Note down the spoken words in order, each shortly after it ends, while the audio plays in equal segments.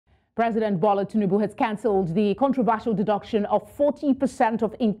President Bola Tinubu has cancelled the controversial deduction of 40%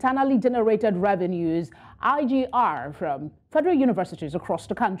 of internally generated revenues, IGR, from federal universities across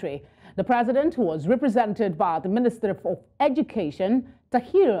the country. The president, who was represented by the Minister of Education,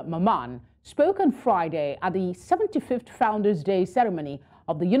 Tahir Mamman, spoke on Friday at the 75th Founders' Day ceremony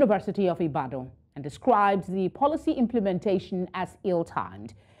of the University of Ibadan and described the policy implementation as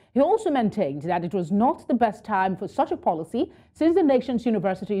ill-timed. He also maintained that it was not the best time for such a policy since the nation's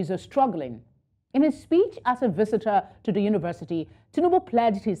universities are struggling. In his speech as a visitor to the university, Tinubu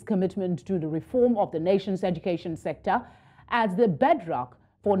pledged his commitment to the reform of the nation's education sector as the bedrock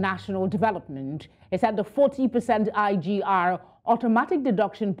for national development. He said the 40% IGR automatic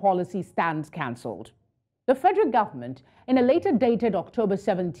deduction policy stands cancelled. The federal government, in a later dated October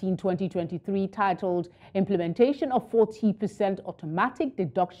 17, 2023, titled Implementation of 40% Automatic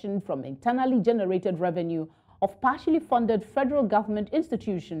Deduction from Internally Generated Revenue of Partially Funded Federal Government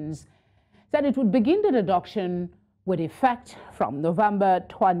Institutions, said it would begin the deduction with effect from November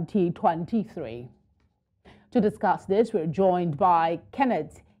 2023. To discuss this, we're joined by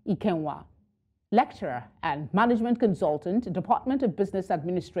Kenneth, Ikenwa, lecturer and management consultant, Department of Business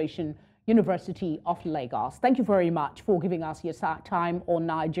Administration, University of Lagos. Thank you very much for giving us your time on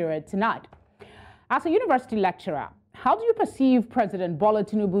Nigeria Tonight. As a university lecturer, how do you perceive President Bola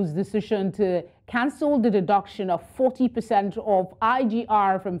Tinubu's decision to cancel the deduction of 40% of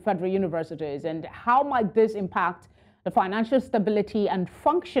IGR from federal universities, and how might this impact the financial stability and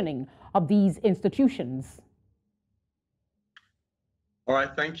functioning of these institutions? All right,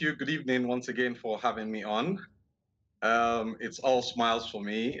 thank you. Good evening once again for having me on. It's all smiles for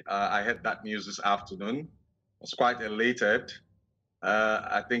me. I heard that news this afternoon. I was quite elated.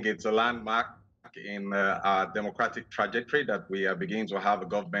 I think it's a landmark in our democratic trajectory that we are beginning to have a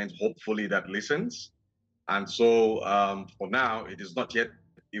government, hopefully, that listens. And so for now, it is not yet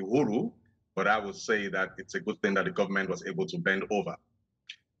Uhuru, but I would say that it's a good thing that the government was able to bend over.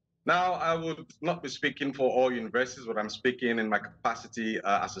 Now, I would not be speaking for all universities, but I'm speaking in my capacity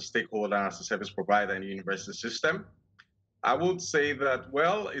as a stakeholder, as a service provider in the university system. I would say that,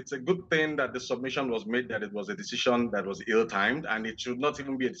 well, it's a good thing that the submission was made, that it was a decision that was ill-timed, and it should not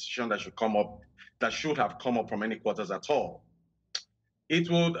even be a decision that should have come up from any quarters at all. It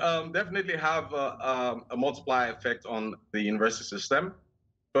would definitely have a multiplier effect on the university system,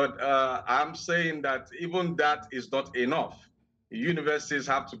 but I'm saying that even that is not enough. Universities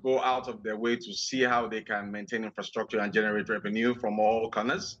have to go out of their way to see how they can maintain infrastructure and generate revenue from all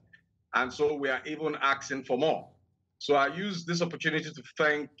corners. And so we are even asking for more. So I use this opportunity to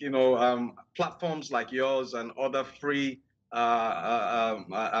thank, platforms like yours and other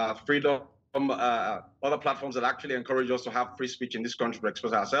other platforms that actually encourage us to have free speech in this country to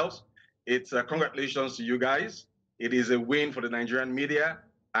express ourselves. It's congratulations to you guys. It is a win for the Nigerian media.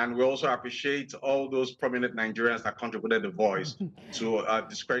 And we also appreciate all those prominent Nigerians that contributed the voice to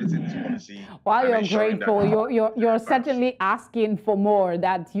discrediting this policy. While you're grateful, you're certainly asking for more,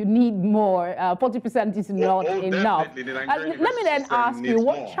 that you need more. 40% is not enough. Let me then ask you,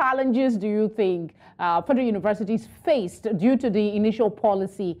 what challenges do you think federal universities faced due to the initial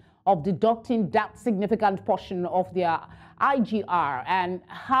policy of deducting that significant portion of their IGR? And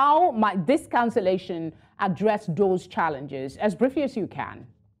how might this cancellation address those challenges, as briefly as you can?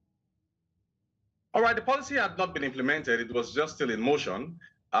 All right, the policy had not been implemented. It was just still in motion.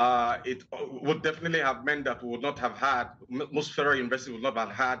 It would definitely have meant that we would not have had, most federal universities would not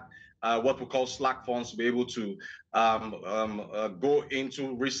have had what we call slack funds to be able to go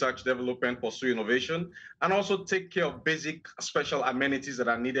into research, development, pursue innovation, and also take care of basic special amenities that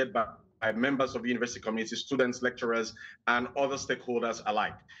are needed by members of the university community, students, lecturers, and other stakeholders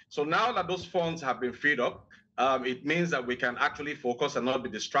alike. So now that those funds have been freed up, it means that we can actually focus and not be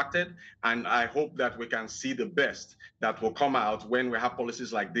distracted. And I hope that we can see the best that will come out when we have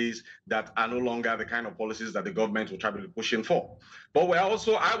policies like these that are no longer the kind of policies that the government will try to be pushing for. But I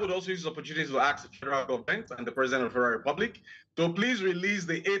would also use this opportunity to ask the federal government and the President of the Federal Republic to please release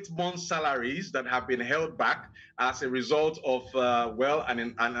the 8-month salaries that have been held back as a result of,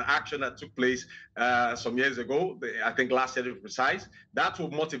 an action that took place some years ago, I think last year to be precise. That will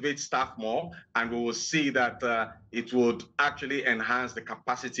motivate staff more, and we will see that it would actually enhance the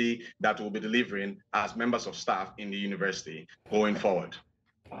capacity that we'll be delivering as members of staff in the university going forward.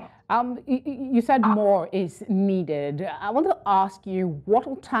 You said more is needed. I want to ask you, what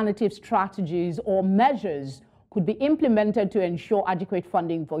alternative strategies or measures could be implemented to ensure adequate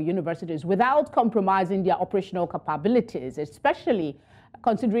funding for universities without compromising their operational capabilities, especially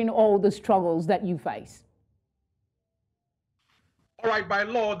considering all the struggles that you face? All right, by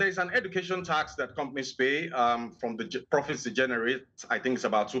law, there's an education tax that companies pay from the profits they generate. I think it's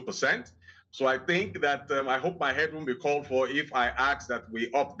about 2%. So I think that I hope my head won't be called for if I ask that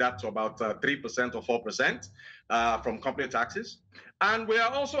we up that to about 3% or 4% from company taxes. And we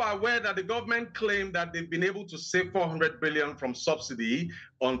are also aware that the government claimed that they've been able to save 400 billion from subsidy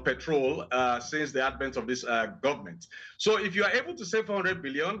on petrol since the advent of this government. So if you are able to save 400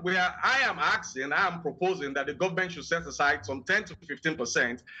 billion, I am proposing that the government should set aside some 10 to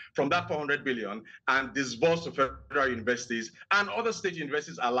 15% from that 400 billion and disburse to federal universities and other state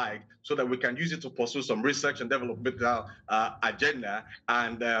universities alike, so that we can use it to pursue some research and developmental agenda,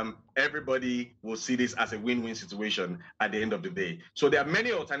 and everybody will see this as a win-win situation at the end of the day. So there are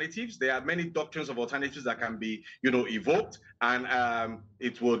many alternatives. There are many doctrines of alternatives that can be, evoked, and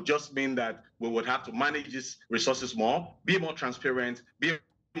it will just mean that we would have to manage these resources more, be more transparent, be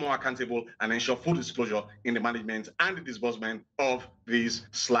more accountable, and ensure full disclosure in the management and the disbursement of these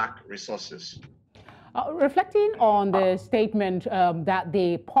slack resources. Reflecting on the statement that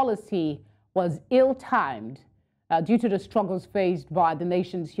the policy was ill-timed due to the struggles faced by the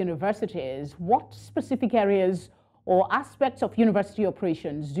nation's universities, what specific areas or aspects of university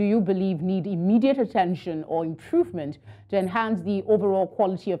operations do you believe need immediate attention or improvement to enhance the overall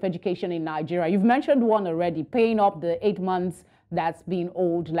quality of education in Nigeria? You've mentioned one already, paying up the 8 months that's been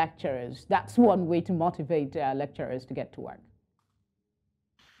owed lecturers. That's one way to motivate lecturers to get to work.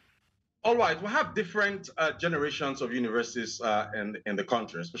 All right, we have different generations of universities in the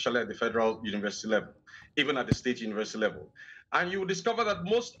country, especially at the federal university level, even at the state university level. And you will discover that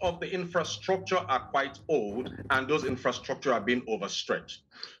most of the infrastructure are quite old, and those infrastructure are being overstretched.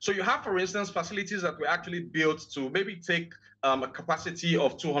 So you have, for instance, facilities that were actually built to maybe take a capacity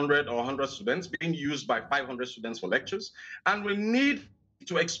of 200 or 100 students being used by 500 students for lectures. And we need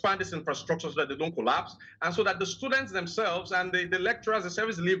to expand this infrastructure so that they don't collapse, and so that the students themselves and the lecturers, the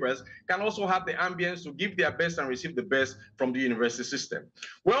service deliverers, can also have the ambience to give their best and receive the best from the university system.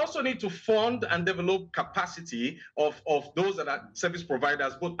 We also need to fund and develop capacity of those that are service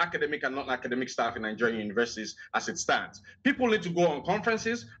providers, both academic and non-academic staff in Nigerian universities as it stands. People need to go on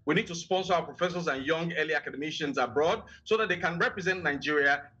conferences. We need to sponsor our professors and young early academicians abroad so that they can represent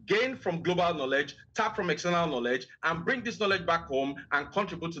Nigeria, gain from global knowledge, tap from external knowledge, and bring this knowledge back home and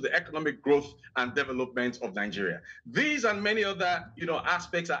contribute to the economic growth and development of Nigeria. These and many other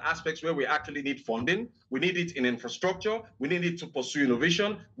aspects are aspects where we actually need funding. We need it in infrastructure. We need it to pursue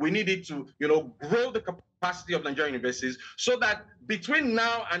innovation. We need it to grow the capacity of Nigerian universities, so that between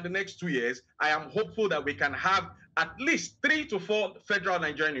now and the next 2 years, I am hopeful that we can have at least 3 to 4 federal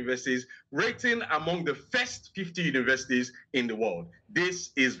Nigerian universities rating among the first 50 universities in the world.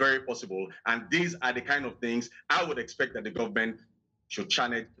 This is very possible, and these are the kind of things I would expect that the government should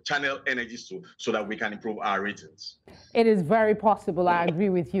channel energies to, so that we can improve our ratings. It is very possible. I agree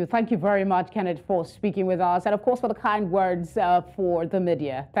with you. Thank you very much, Kenneth, for speaking with us, and of course for the kind words for the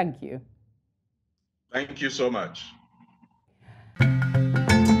media. Thank you. Thank you so much.